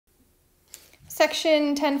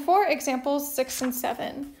Section 10.4, examples 6 and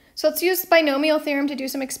 7. So let's use binomial theorem to do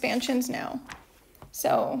some expansions now.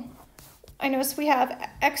 So I notice we have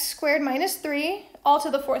x squared minus 3 all to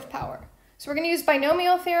the 4th power. So we're going to use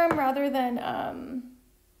binomial theorem rather than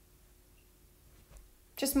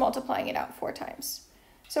just multiplying it out 4 times.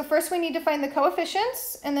 So first we need to find the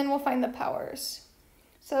coefficients, and then we'll find the powers.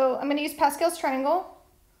 So I'm going to use Pascal's triangle.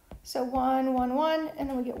 So 1, 1, 1, and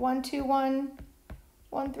then we get 1, 2, 1,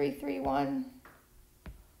 1, 3, 3, 1,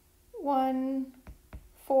 1,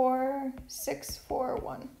 4, 6, 4,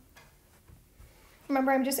 1.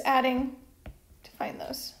 Remember, I'm just adding to find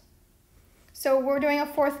those. So we're doing a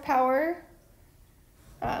 4th power.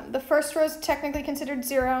 The first row is technically considered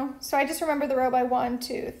 0, so I just remember the row by 1,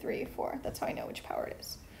 2, 3, 4. That's how I know which power it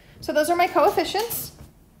is. So those are my coefficients.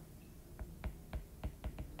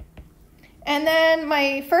 And then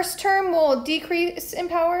my first term will decrease in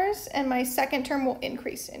powers, and my second term will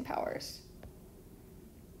increase in powers.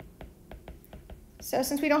 So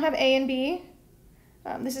since we don't have A and B,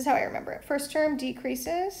 this is how I remember it. First term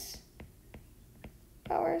decreases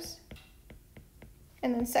powers,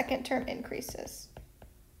 and then second term increases.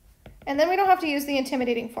 And then we don't have to use the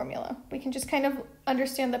intimidating formula. We can just kind of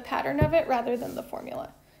understand the pattern of it rather than the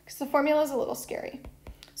formula, because the formula is a little scary.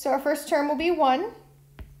 So our first term will be 1,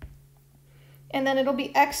 and then it'll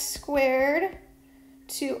be x squared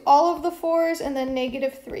to all of the 4's, and then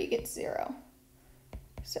negative 3 gets 0.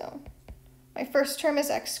 So my first term is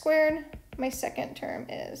x squared, my second term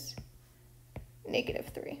is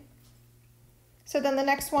negative 3. So then the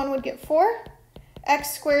next one would get 4.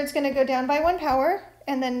 X squared is going to go down by 1 power,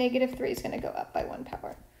 and then negative 3 is going to go up by 1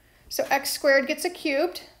 power. So x squared gets a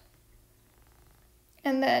cubed,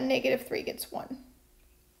 and then negative 3 gets 1.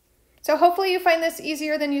 So hopefully you find this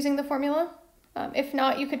easier than using the formula. If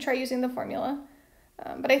not, you could try using the formula.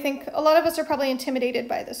 But I think a lot of us are probably intimidated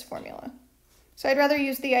by this formula. So I'd rather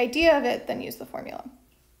use the idea of it than use the formula.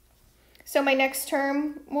 So my next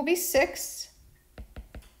term will be 6.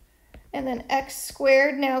 And then x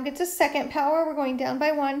squared now gets a second power. We're going down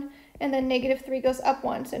by 1. And then negative 3 goes up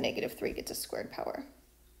 1, so negative 3 gets a squared power.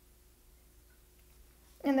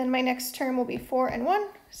 And then my next term will be 4 and 1.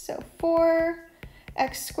 So 4,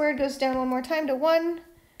 x squared goes down one more time to 1.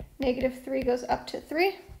 Negative 3 goes up to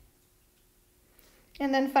 3.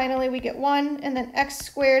 And then finally we get 1, and then x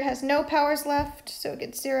squared has no powers left, so it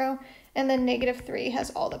gets 0. And then negative 3 has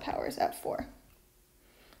all the powers at 4.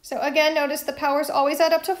 So again, notice the powers always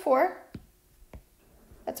add up to 4.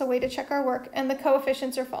 That's a way to check our work, and the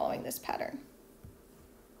coefficients are following this pattern.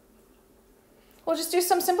 We'll just do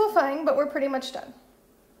some simplifying, but we're pretty much done.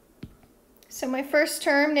 So my first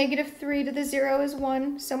term, negative 3 to the 0 is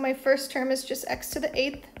 1, so my first term is just x to the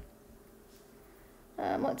 8th.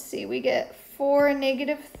 Let's see, we get 4 and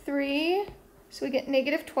negative 3, so we get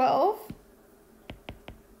negative 12.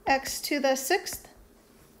 X to the 6th.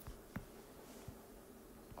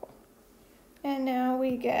 Cool. And now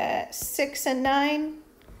we get 6 and 9,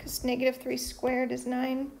 because negative 3 squared is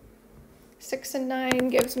 9. 6 and 9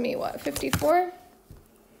 gives me what, 54?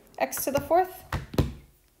 X to the 4th.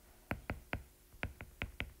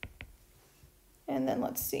 And then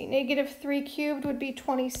let's see, negative 3 cubed would be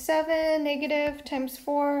 27, negative times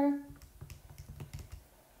 4.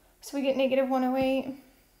 So we get negative 108.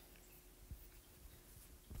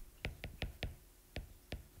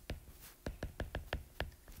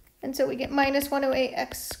 And so we get minus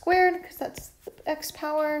 108x squared, because that's the x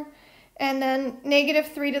power. And then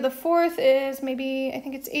negative 3 to the 4th is maybe, I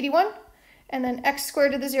think it's 81. And then x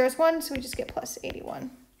squared to the 0 is 1, so we just get plus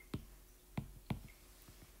 81.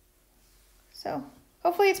 So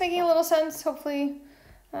hopefully it's making a little sense. Hopefully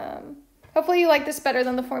you like this better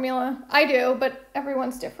than the formula. I do, but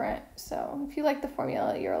everyone's different. So if you like the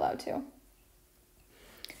formula, you're allowed to.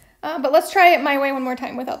 But let's try it my way one more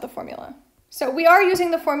time without the formula. So we are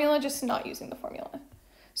using the formula, just not using the formula.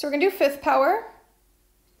 So we're going to do 5th power.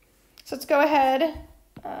 So let's go ahead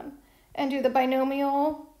and do the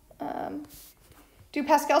binomial. Do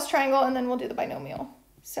Pascal's triangle, and then we'll do the binomial.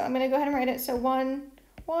 So I'm going to go ahead and write it. So 1,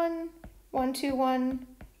 1, 1, 2, 1,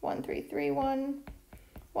 1, 3, 3, 1,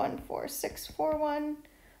 1, 4, 6, 4, 1.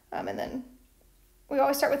 And then we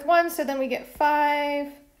always start with 1, so then we get 5,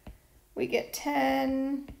 we get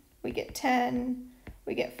 10, we get 10,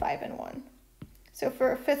 we get 5 and 1. So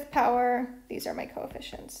for a 5th power, these are my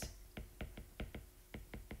coefficients.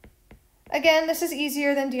 Again, this is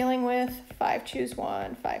easier than dealing with 5 choose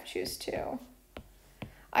 1, 5 choose 2.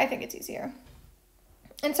 I think it's easier.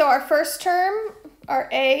 And so our first term, our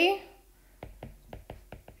A,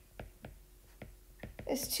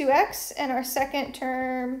 is 2x, and our second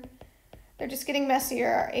term, they're just getting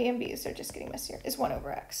messier. Our A and B's are just getting messier, is 1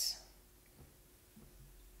 over x.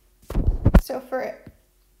 So for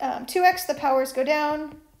 2x, the powers go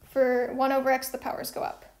down. For 1 over x, the powers go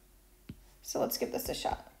up. So let's give this a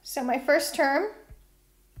shot. So my first term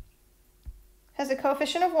has a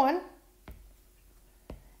coefficient of 1.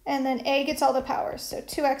 And then a gets all the powers. So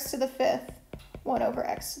 2x to the 5th, 1 over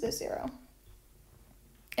x to the 0.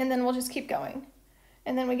 And then we'll just keep going.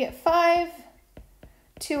 And then we get 5,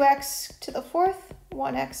 2x to the 4th,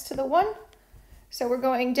 1x to the 1. So we're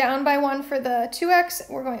going down by 1 for the 2x,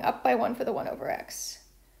 we're going up by 1 for the 1 over x.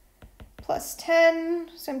 Plus 10,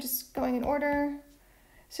 so I'm just going in order.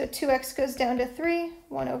 So 2x goes down to 3,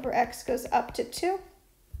 1 over x goes up to 2.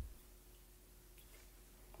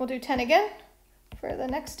 We'll do 10 again for the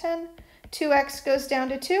next 10. 2x goes down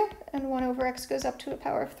to 2, and 1 over x goes up to a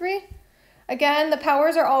power of 3. Again, the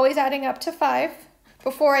powers are always adding up to 5,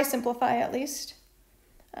 before I simplify at least.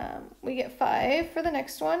 We get 5 for the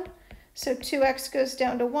next one. So 2x goes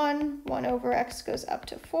down to 1, 1 over x goes up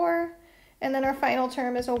to 4, and then our final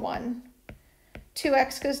term is a 1.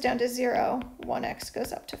 2x goes down to 0, 1x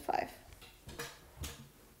goes up to 5.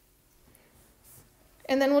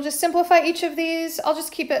 And then we'll just simplify each of these. I'll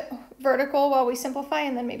just keep it vertical while we simplify,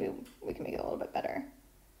 and then maybe we can make it a little bit better.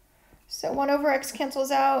 So 1 over x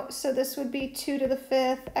cancels out, so this would be 2 to the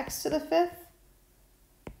 5th, x to the 5th.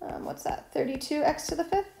 What's that, 32x to the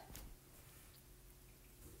 5th?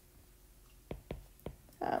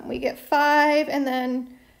 We get 5, and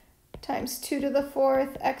then times 2 to the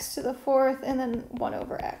 4th, x to the 4th, and then 1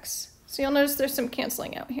 over x. So you'll notice there's some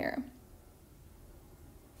canceling out here.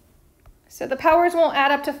 So the powers won't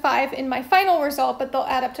add up to 5 in my final result, but they'll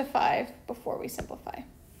add up to 5 before we simplify.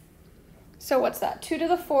 So what's that? 2 to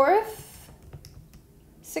the 4th,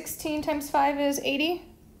 16 times 5 is 80.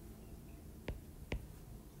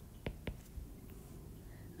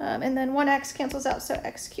 And then 1x cancels out, so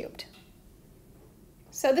x cubed.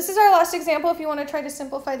 So this is our last example if you want to try to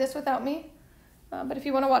simplify this without me. But if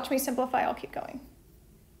you want to watch me simplify, I'll keep going.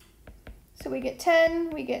 So we get 10,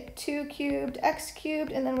 we get 2 cubed, x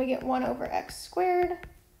cubed, and then we get 1 over x squared.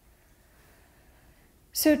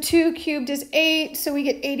 So 2 cubed is 8, so we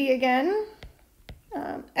get 80 again.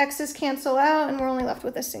 X's cancel out, and we're only left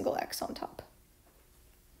with a single x on top.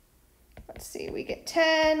 Let's see, we get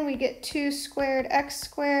 10, we get 2 squared x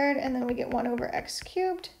squared, and then we get 1 over x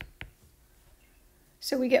cubed.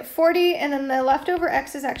 So we get 40, and then the leftover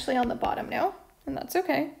x is actually on the bottom now, and that's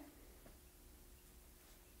okay.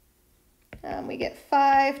 We get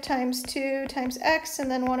 5 times 2 times x, and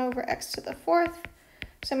then 1 over x to the 4th.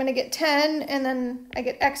 So I'm going to get 10, and then I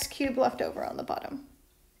get x cubed left over on the bottom.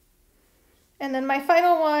 And then my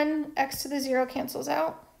final one, x to the 0 cancels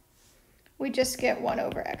out. We just get 1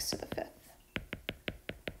 over x to the 5th.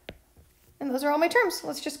 And those are all my terms.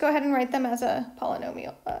 Let's just go ahead and write them as a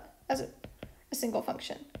polynomial, as a single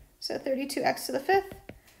function. So 32x to the 5th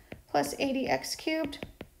plus 80x cubed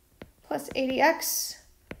plus 80x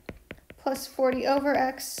plus 40 over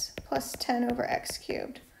x plus 10 over x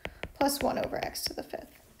cubed plus 1 over x to the 5th.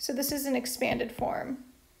 So this is an expanded form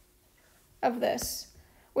of this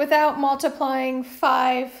without multiplying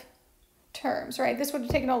 5 terms, right? This would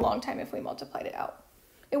have taken a long time if we multiplied it out.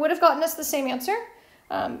 It would have gotten us the same answer,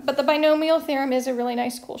 but the binomial theorem is a really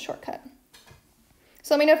nice, cool shortcut.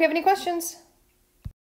 So let me know if you have any questions.